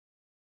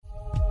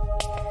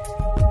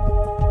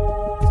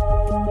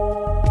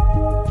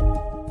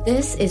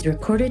This is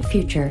Recorded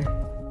Future,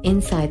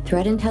 inside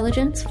threat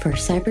intelligence for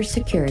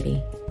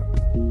cybersecurity.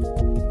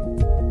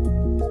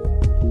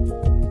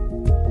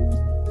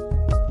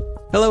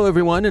 Hello,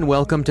 everyone, and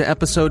welcome to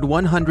episode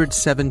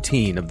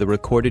 117 of the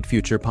Recorded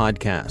Future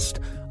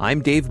podcast.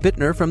 I'm Dave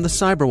Bittner from the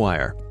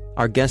Cyberwire.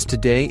 Our guest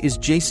today is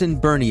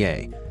Jason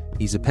Bernier.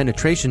 He's a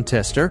penetration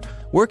tester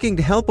working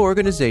to help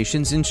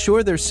organizations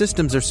ensure their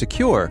systems are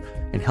secure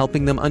and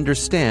helping them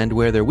understand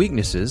where their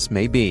weaknesses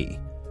may be.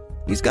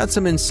 He's got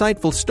some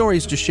insightful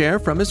stories to share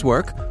from his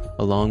work,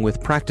 along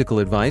with practical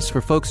advice for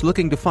folks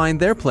looking to find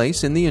their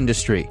place in the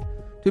industry.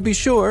 To be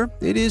sure,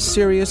 it is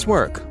serious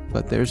work,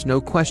 but there's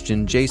no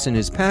question Jason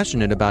is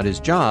passionate about his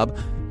job,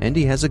 and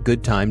he has a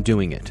good time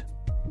doing it.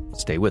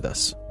 Stay with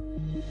us.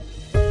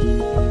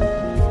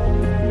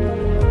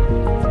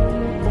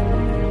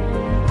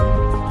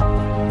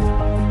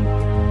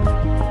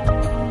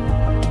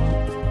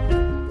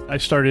 I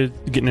started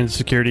getting into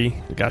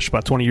security,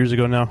 about 20 years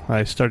ago now.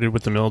 I started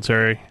with the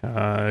military.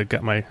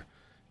 Got my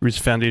roots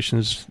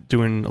foundations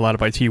doing a lot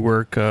of IT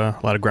work, a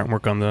lot of grunt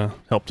work on the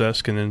help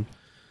desk, and then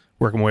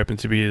working my way up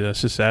into be the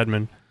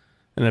sysadmin.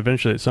 And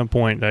eventually, at some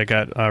point, I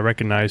got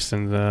recognized,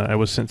 and I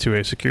was sent to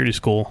a security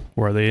school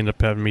where they ended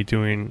up having me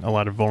doing a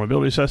lot of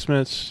vulnerability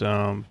assessments,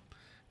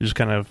 just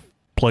kind of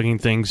plugging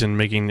things and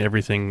making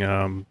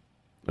everything,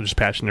 just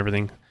patching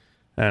everything,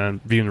 and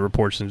viewing the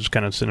reports and just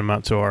kind of sending them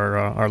out to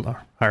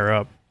our higher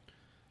up.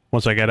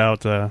 Once I got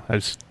out, I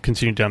just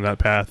continued down that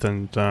path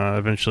and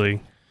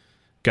eventually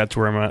got to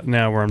where I'm at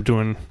now, where I'm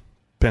doing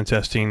pen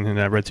testing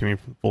and red teaming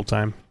full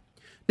time.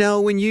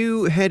 Now, when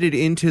you headed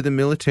into the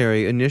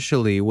military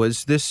initially,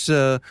 was this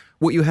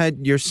what you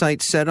had your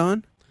sights set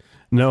on?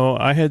 No,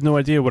 I had no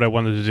idea what I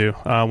wanted to do.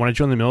 When I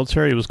joined the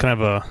military, it was kind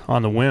of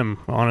on the whim,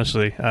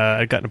 honestly.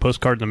 I'd gotten a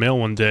postcard in the mail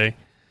one day,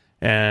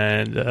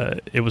 and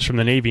it was from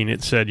the Navy, and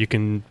it said you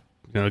can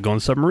go on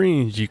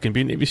submarines, you can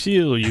be a Navy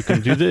SEAL, you can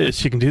do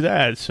this, you can do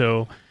that.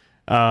 So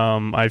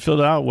I filled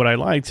out what I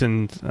liked,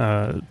 and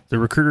the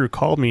recruiter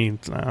called me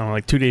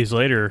like 2 days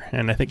later,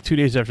 and I think 2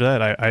 days after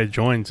that I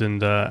joined,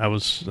 and I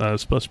was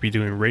supposed to be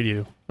doing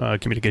radio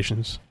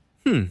communications.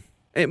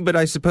 But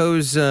I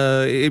suppose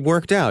it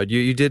worked out.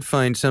 You did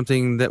find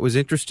something that was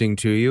interesting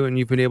to you, and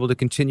you've been able to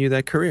continue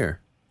that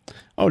career.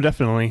 Oh,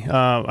 definitely.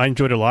 I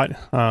enjoyed it a lot.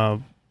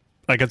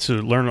 I got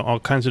to learn all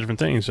kinds of different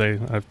things.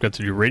 I've got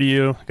to do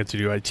radio, I got to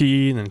do IT,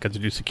 and then got to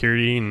do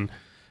security, and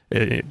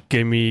it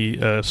gave me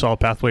a solid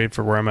pathway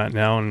for where I'm at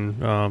now,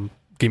 and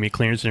gave me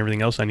clearance and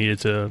everything else I needed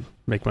to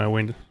make my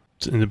way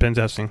into pen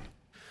testing.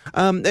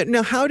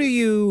 Now, how do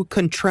you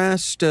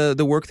contrast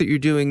the work that you're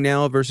doing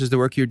now versus the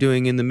work you're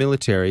doing in the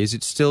military? Is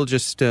it still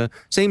just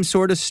same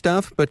sort of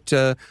stuff, but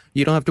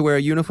you don't have to wear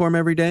a uniform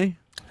every day?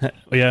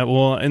 Yeah,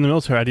 well, in the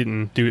military, I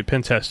didn't do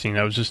pen testing.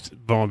 I was just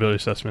vulnerability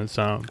assessments.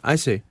 I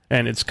see.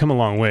 And it's come a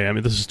long way. I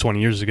mean, this is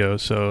 20 years ago,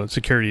 so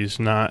security is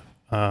not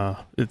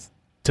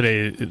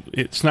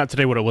it's not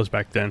today what it was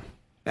back then.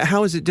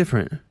 How is it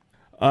different?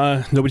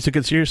 Nobody took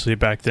it seriously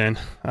back then.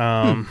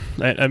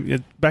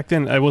 Back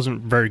then, I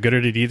wasn't very good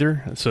at it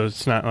either, so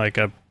it's not like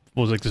I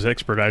was like this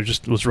expert. I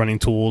just was running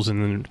tools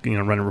and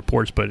then running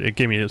reports, but it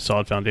gave me a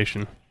solid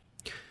foundation.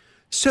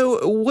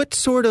 So what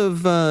sort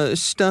of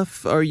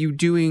stuff are you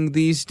doing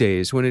these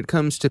days when it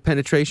comes to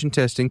penetration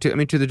testing?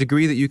 To the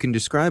degree that you can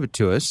describe it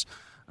to us,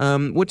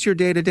 what's your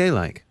day-to-day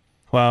like?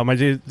 Well, my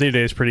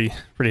day-to-day is pretty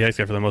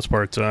hectic for the most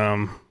part.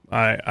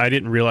 I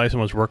didn't realize how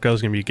much work I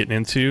was going to be getting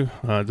into.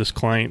 This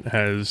client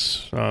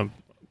has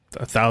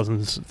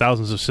thousands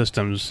of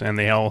systems, and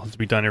they all have to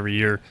be done every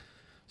year.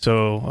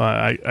 So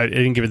I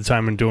didn't give it the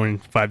time in doing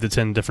 5 to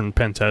 10 different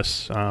pen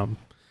tests,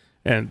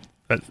 and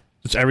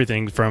it's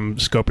everything from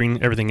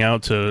scoping everything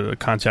out to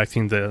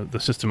contacting the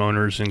system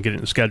owners and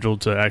getting it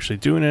scheduled to actually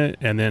doing it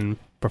and then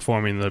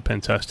performing the pen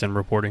test and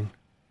reporting.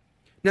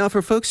 Now,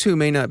 for folks who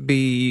may not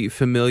be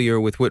familiar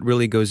with what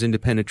really goes into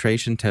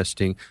penetration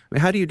testing,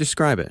 how do you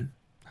describe it?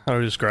 How do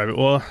I describe it?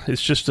 Well,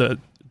 it's just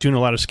doing a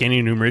lot of scanning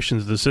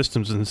enumerations of the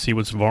systems and see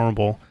what's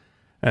vulnerable,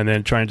 and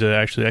then trying to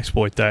actually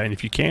exploit that. And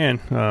if you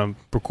can,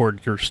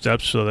 record your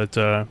steps so that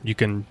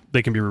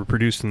they can be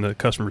reproduced and the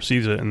customer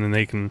sees it, and then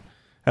they can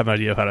have an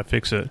idea of how to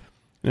fix it.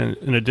 And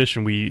in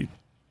addition, we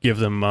give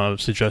them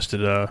suggested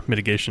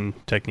mitigation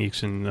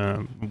techniques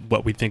and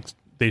what we think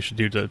they should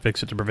do to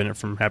fix it to prevent it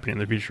from happening in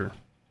the future.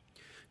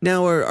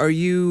 Now, are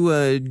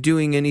you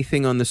doing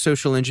anything on the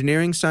social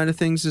engineering side of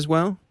things as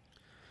well?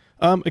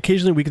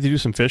 Occasionally we get to do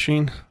some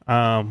phishing.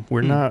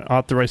 We're not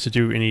authorized to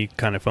do any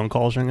kind of phone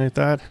calls or anything like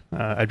that.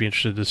 I'd be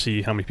interested to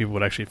see how many people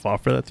would actually fall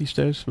for that these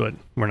days, but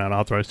we're not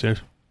authorized to.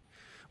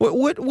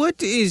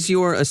 What is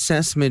your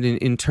assessment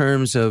in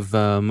terms of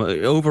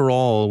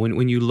overall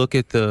when you look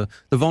at the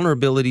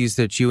vulnerabilities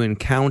that you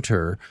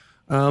encounter?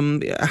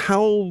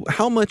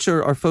 How much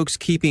are folks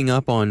keeping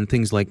up on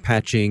things like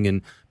patching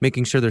and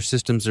making sure their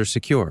systems are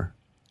secure?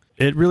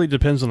 It really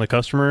depends on the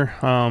customer.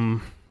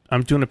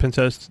 I'm doing a pen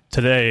test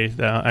today.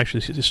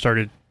 Actually, it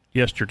started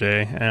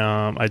yesterday.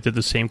 I did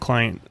the same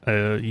client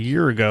a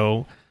year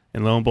ago,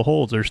 and lo and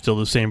behold, there's still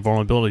the same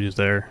vulnerabilities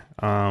there.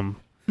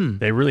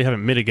 They really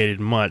haven't mitigated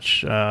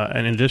much.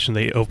 And in addition,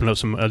 they opened up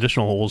some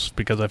additional holes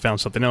because I found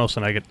something else,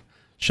 and I get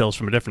shells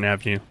from a different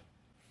avenue.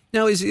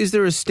 Now, is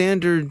there a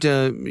standard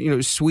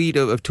suite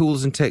of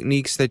tools and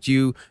techniques that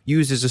you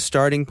use as a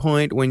starting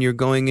point when you're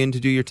going in to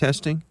do your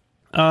testing?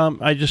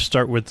 I just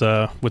start with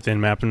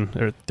Nmap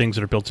or things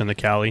that are built into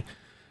Kali.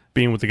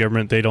 Being with the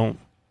government, they don't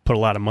put a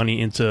lot of money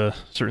into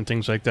certain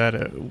things like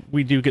that.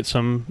 We do get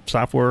some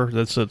software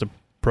that's the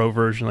pro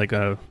version, like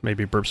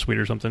maybe Burp Suite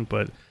or something,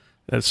 but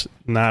that's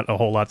not a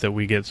whole lot that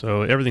we get.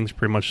 So everything's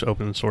pretty much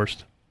open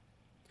sourced.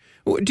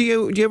 Do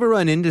you ever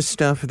run into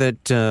stuff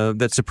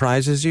that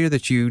surprises you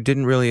that you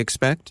didn't really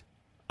expect?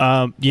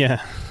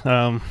 Yeah.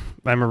 I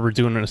remember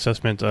doing an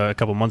assessment a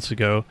couple months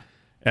ago,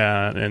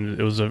 and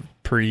it was a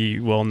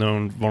pretty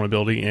well-known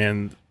vulnerability.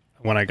 And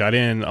when I got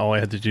in, all I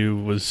had to do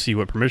was see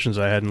what permissions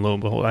I had, and lo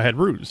and behold, I had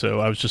root.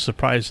 So I was just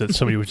surprised that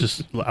somebody would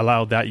just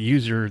allow that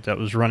user that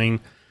was running,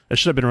 that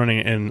should have been running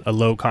in a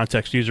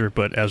low-context user,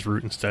 but as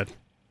root instead.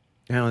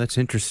 Oh, that's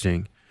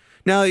interesting.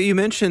 Now, you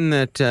mentioned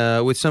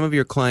that with some of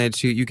your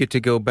clients, you get to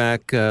go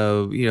back.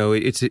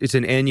 It's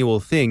an annual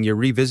thing. You're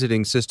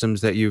revisiting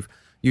systems that you've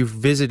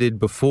visited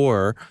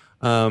before.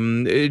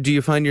 Do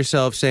you find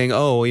yourself saying,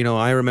 "Oh,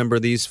 I remember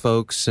these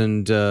folks,"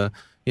 and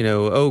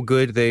 "Oh,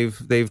 good,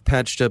 they've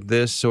patched up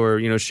this,"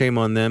 or "Shame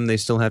on them, they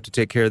still have to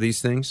take care of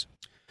these things"?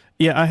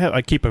 Yeah,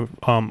 I keep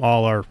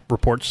all our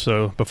reports.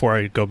 So before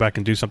I go back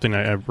and do something,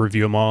 I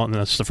review them all, and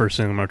that's the first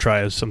thing I'm going to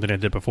try is something I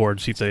did before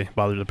to see if they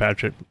bother to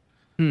patch it.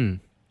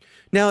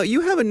 Now,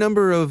 you have a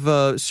number of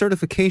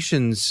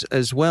certifications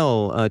as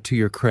well to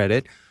your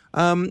credit.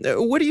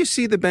 What do you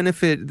see the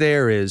benefit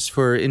there is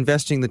for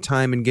investing the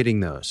time in getting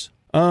those?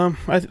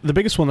 The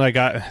biggest one that I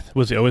got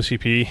was the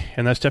OSCP,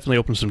 and that's definitely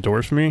opened some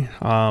doors for me.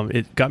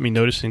 It got me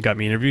noticed and got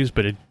me interviews,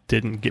 but it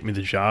didn't get me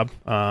the job.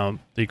 The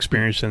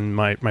experience and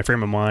my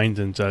frame of mind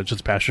and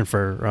just passion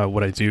for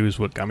what I do is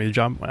what got me the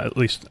job. At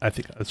least I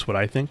think that's what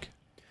I think.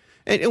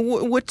 And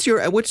what's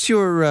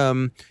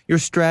your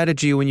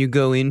strategy when you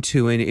go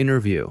into an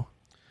interview?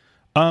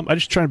 I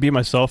just try to be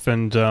myself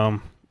and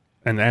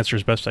answer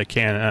as best I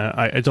can.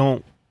 I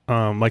don't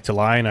like to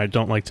lie, and I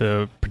don't like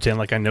to pretend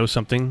like I know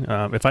something.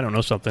 If I don't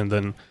know something,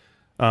 then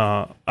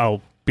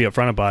I'll be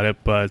upfront about it,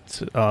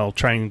 but I'll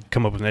try and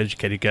come up with an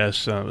educated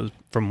guess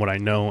from what I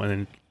know, and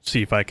then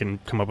see if I can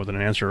come up with an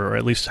answer, or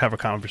at least have a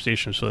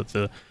conversation so that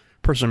the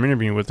person I'm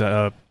interviewing with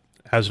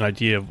has an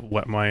idea of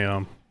what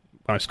my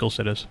skill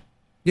set is.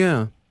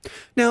 Yeah.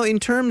 Now, in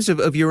terms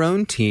of your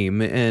own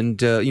team and,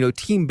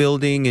 team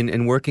building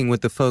and working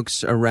with the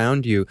folks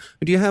around you,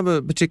 do you have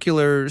a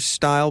particular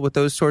style with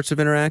those sorts of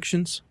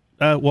interactions?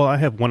 Well, I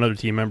have one other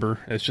team member.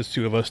 It's just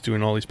two of us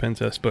doing all these pen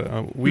tests,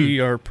 but we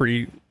are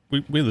we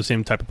have the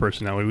same type of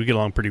personality. We get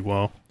along pretty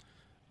well.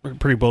 We're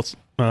pretty both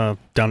down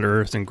to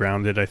earth and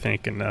grounded, I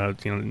think, and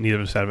neither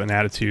of us have an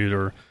attitude,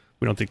 or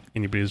we don't think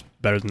anybody is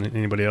better than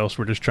anybody else.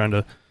 We're just trying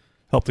to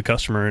help the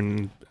customer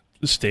and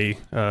stay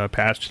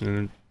patched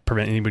and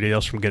prevent anybody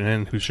else from getting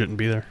in who shouldn't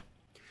be there.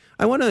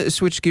 I want to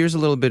switch gears a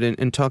little bit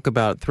and talk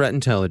about threat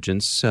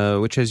intelligence,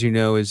 which, as you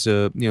know, is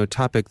a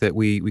topic that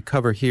we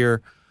cover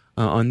here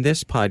on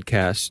this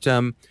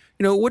podcast.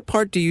 What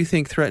part do you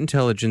think threat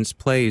intelligence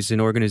plays in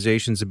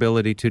organizations'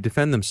 ability to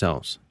defend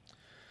themselves?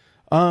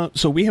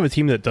 So we have a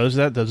team that does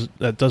that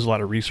does a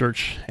lot of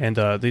research, and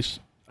I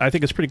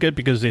think it's pretty good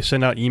because they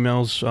send out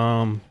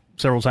emails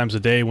several times a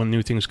day when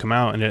new things come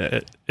out,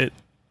 and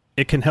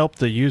it can help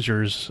the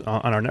users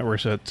on our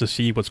networks to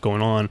see what's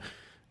going on.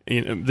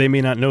 They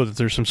may not know that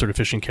there's some sort of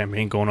phishing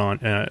campaign going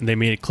on. They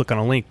may click on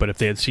a link, but if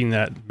they had seen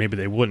that, maybe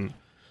they wouldn't.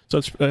 So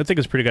I think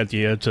it's a pretty good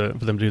idea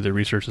for them to do their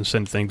research and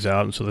send things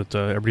out, so that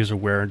everybody's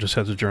aware and just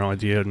has a general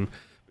idea. And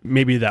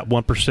maybe that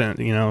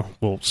 1%,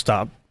 will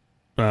stop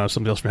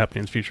something else from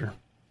happening in the future.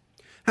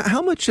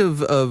 How much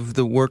of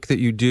the work that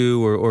you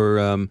do,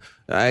 or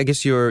I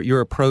guess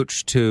your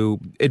approach to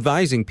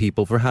advising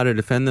people for how to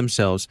defend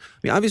themselves? I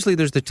mean, obviously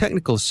there's the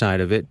technical side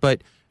of it,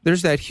 but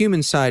there's that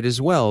human side as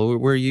well,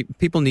 where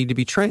people need to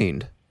be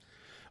trained.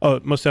 Oh,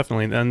 most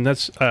definitely, and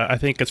that's I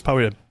think it's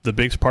probably the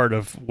biggest part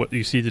of what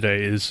you see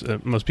today is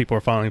most people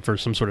are falling for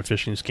some sort of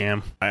phishing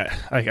scam.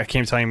 I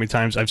can't tell you how many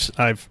times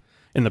I've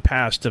in the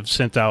past have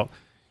sent out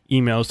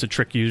emails to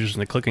trick users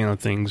into clicking on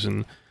things,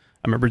 and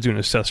I remember doing an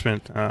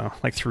assessment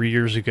like 3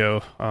 years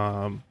ago,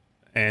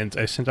 and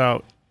I sent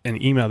out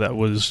an email that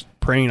was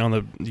preying on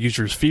the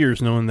user's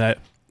fears, knowing that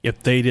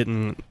if they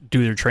didn't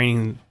do their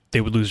training, they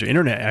would lose their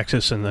internet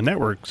access in the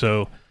network.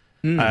 So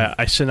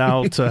I sent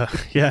out,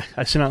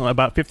 I sent out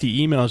about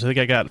 50 emails. I think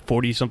I got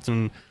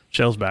 40-something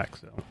shells back.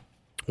 So.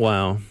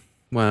 Wow.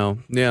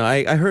 Yeah,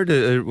 I heard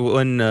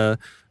one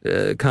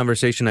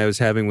conversation I was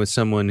having with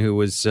someone who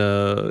was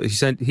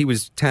he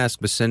was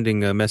tasked with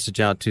sending a message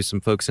out to some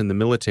folks in the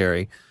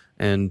military.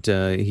 And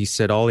he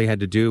said all he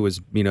had to do was,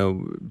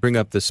 bring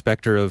up the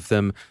specter of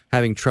them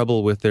having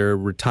trouble with their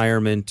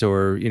retirement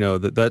or,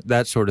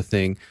 that sort of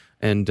thing.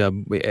 And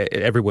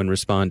everyone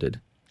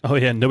responded. Oh,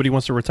 yeah. Nobody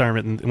wants a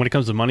retirement. And when it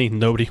comes to money,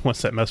 nobody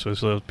wants that mess with,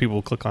 so people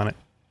will click on it.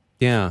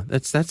 Yeah,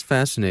 that's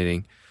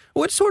fascinating.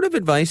 What sort of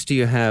advice do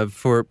you have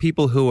for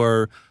people who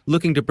are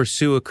looking to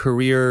pursue a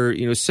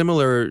career,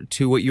 similar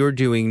to what you're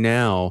doing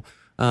now?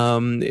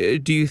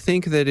 Do you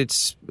think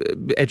that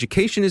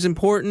education is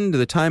important,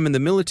 the time in the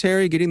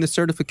military, getting the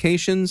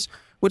certifications?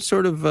 What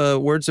sort of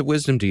words of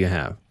wisdom do you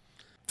have?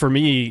 For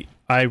me,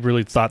 I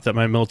really thought that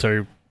my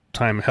military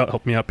time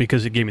helped me out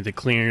because it gave me the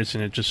clearance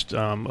and it just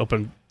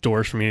opened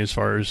doors for me as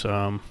far as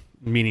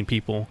meeting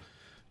people.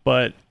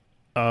 But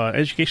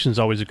education is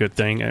always a good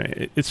thing.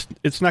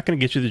 It's not going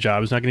to get you the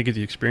job. It's not going to get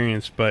the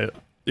experience, but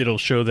it'll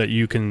show that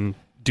you can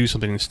do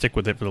something and stick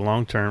with it for the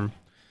long term.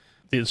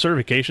 The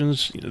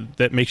certifications,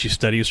 that makes you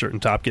study a certain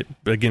topic,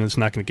 but again, it's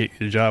not going to get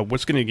you the job.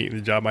 What's going to get you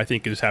the job, I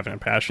think, is having a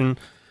passion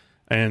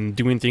and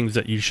doing things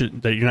that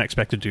you're not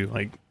expected to.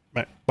 Like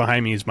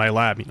behind me is my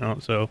lab,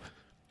 So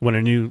when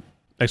a new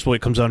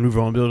exploit comes out, a new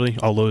vulnerability,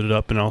 I'll load it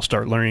up and I'll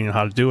start learning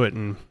how to do it.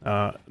 And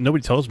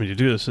nobody tells me to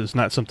do this. It's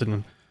not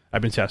something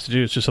I've been tasked to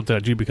do. It's just something I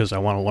do because I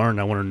want to learn.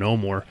 I want to know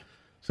more.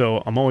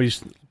 So I'm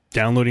always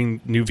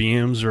downloading new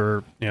VMs,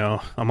 or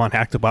I'm on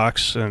Hack the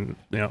Box and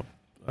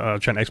trying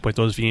to exploit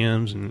those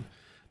VMs and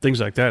things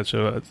like that.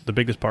 So the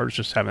biggest part is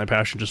just having that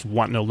passion, just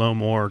wanting to know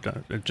more,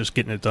 just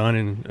getting it done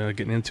and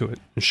getting into it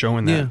and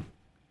showing that. Yeah.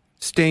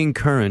 Staying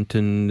current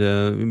and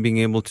being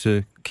able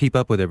to keep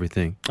up with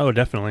everything. Oh,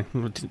 definitely.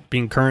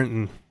 Being current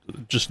and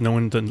just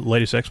knowing the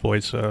latest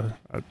exploits.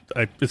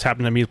 It's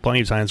happened to me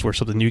plenty of times where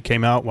something new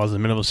came out while I was in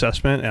the middle of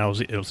assessment,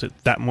 and it was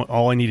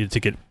all I needed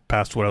to get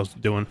past what I was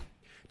doing.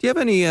 Do you have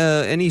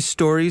any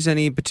stories,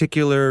 any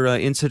particular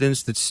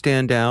incidents that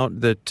stand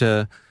out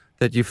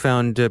that you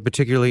found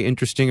particularly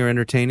interesting or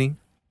entertaining?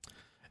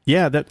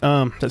 Yeah,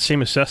 that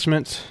same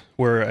assessment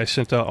where I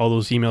sent out all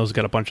those emails,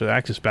 got a bunch of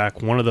access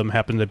back. One of them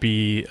happened to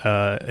be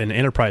an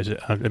enterprise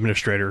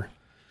administrator.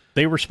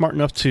 They were smart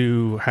enough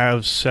to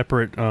have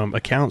separate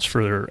accounts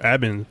for their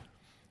admin,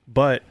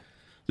 but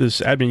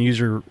this admin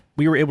user,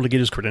 we were able to get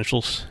his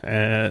credentials.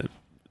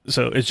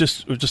 So it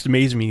just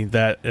amazed me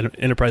that an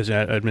enterprise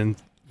admin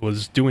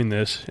was doing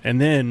this.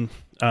 And then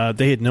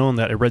they had known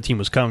that a red team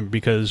was coming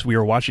because we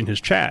were watching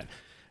his chat.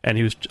 And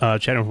he was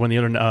chatting with one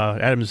of the other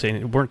admins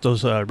saying, weren't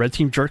those red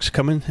team jerks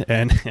coming?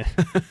 And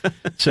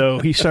so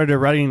he started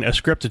writing a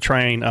script to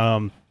try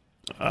and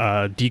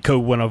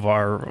decode one of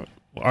our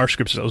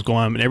scripts that was going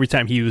on. And every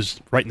time he was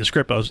writing the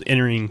script, I was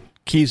entering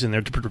keys in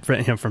there to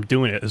prevent him from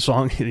doing it, as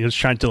long as he was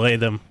trying to delay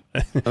them.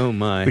 Oh,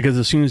 my. Because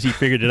as soon as he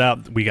figured it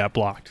out, we got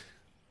blocked.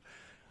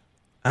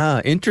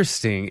 Ah,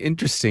 interesting.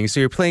 So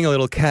you're playing a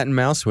little cat and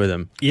mouse with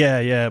him.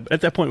 Yeah.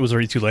 At that point, it was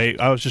already too late.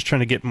 I was just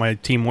trying to get my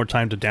team more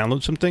time to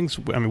download some things.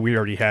 I mean, we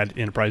already had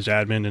enterprise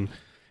admin and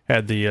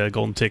had the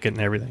golden ticket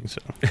and everything. So,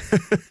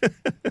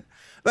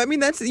 I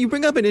mean, you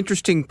bring up an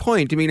interesting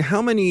point. I mean,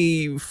 how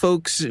many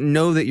folks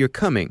know that you're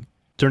coming?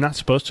 They're not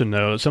supposed to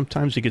know.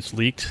 Sometimes it gets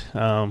leaked.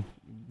 When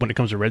it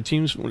comes to red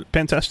teams,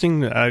 pen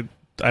testing, I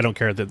don't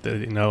care that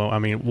they know. I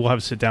mean, we'll have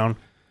a sit down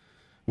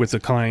with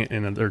the client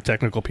and their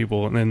technical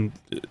people, and then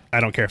I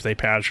don't care if they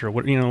patch or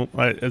what,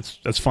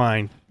 that's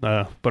fine.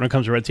 But when it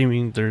comes to red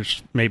teaming,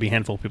 there's maybe a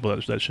handful of people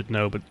that should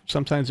know, but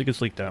sometimes it gets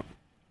leaked out.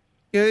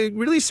 Yeah, it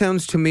really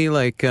sounds to me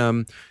like,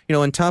 on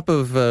top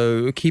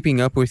of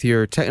keeping up with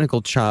your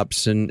technical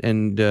chops and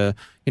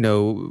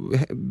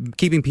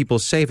keeping people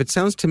safe, it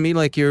sounds to me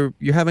like you're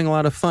having a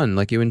lot of fun,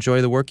 like you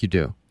enjoy the work you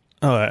do.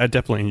 Oh, I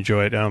definitely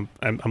enjoy it. I'm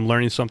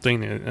learning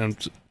something,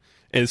 and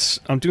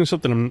I'm doing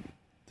something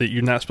that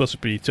you're not supposed to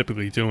be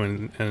typically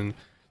doing, and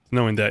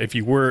knowing that if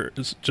it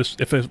went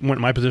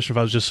in my position, if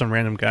I was just some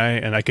random guy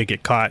and I could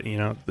get caught,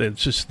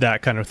 it's just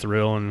that kind of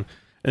thrill, and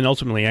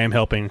ultimately I am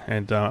helping,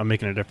 and I'm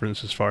making a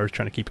difference as far as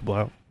trying to keep people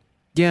out.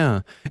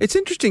 Yeah. It's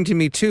interesting to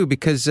me too,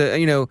 because,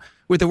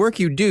 with the work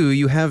you do,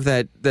 you have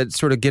that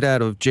sort of get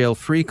out of jail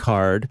free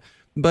card,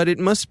 but it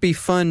must be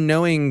fun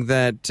knowing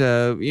that,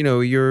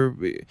 you're,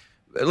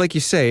 like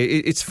you say,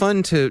 it's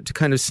fun to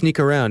kind of sneak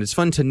around. It's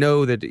fun to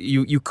know that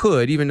you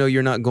could, even though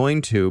you're not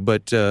going to,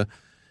 but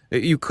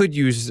you could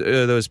use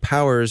those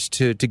powers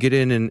to get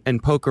in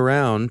and poke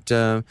around,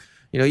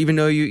 even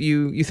though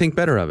you think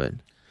better of it.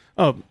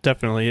 Oh,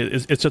 definitely.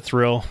 It's a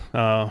thrill.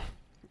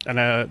 When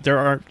I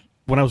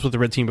was with the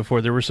red team before,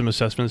 there were some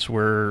assessments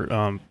where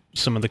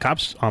some of the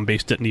cops on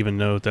base didn't even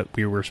know that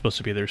we were supposed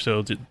to be there.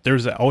 So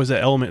there's always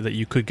that element that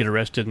you could get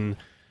arrested and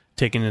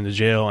taken into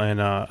jail.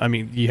 And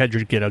you had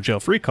your get out of jail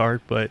free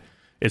card, but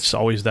it's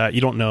always that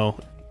you don't know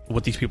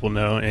what these people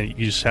know, and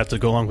you just have to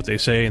go along with what they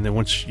say. And then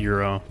once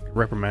you're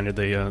reprimanded,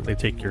 they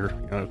take your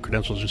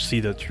credentials to see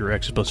that you're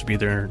actually supposed to be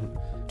there and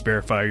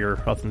verify your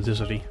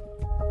authenticity.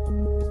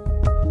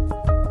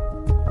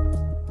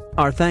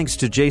 Our thanks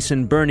to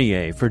Jason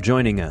Bernier for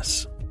joining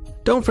us.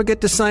 Don't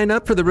forget to sign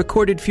up for the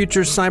Recorded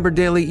Future Cyber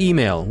Daily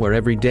email, where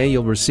every day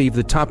you'll receive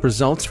the top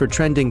results for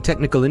trending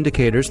technical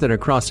indicators that are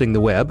crossing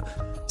the web,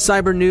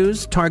 cyber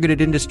news,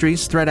 targeted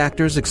industries, threat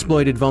actors,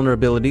 exploited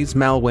vulnerabilities,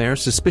 malware,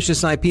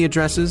 suspicious IP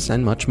addresses,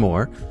 and much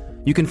more.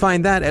 You can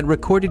find that at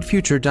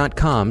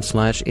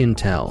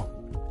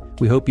recordedfuture.com/intel.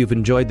 We hope you've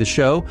enjoyed the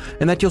show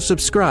and that you'll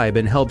subscribe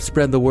and help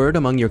spread the word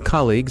among your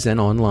colleagues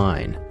and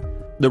online.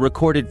 The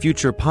Recorded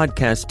Future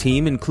podcast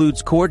team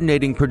includes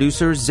coordinating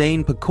producer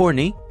Zane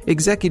Picorni,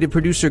 executive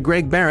producer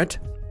Greg Barrett.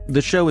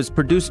 The show is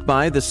produced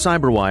by The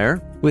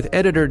Cyberwire, with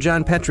editor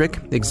John Petrick,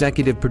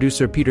 executive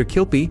producer Peter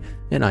Kilpie,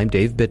 and I'm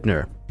Dave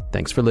Bittner.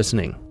 Thanks for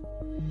listening.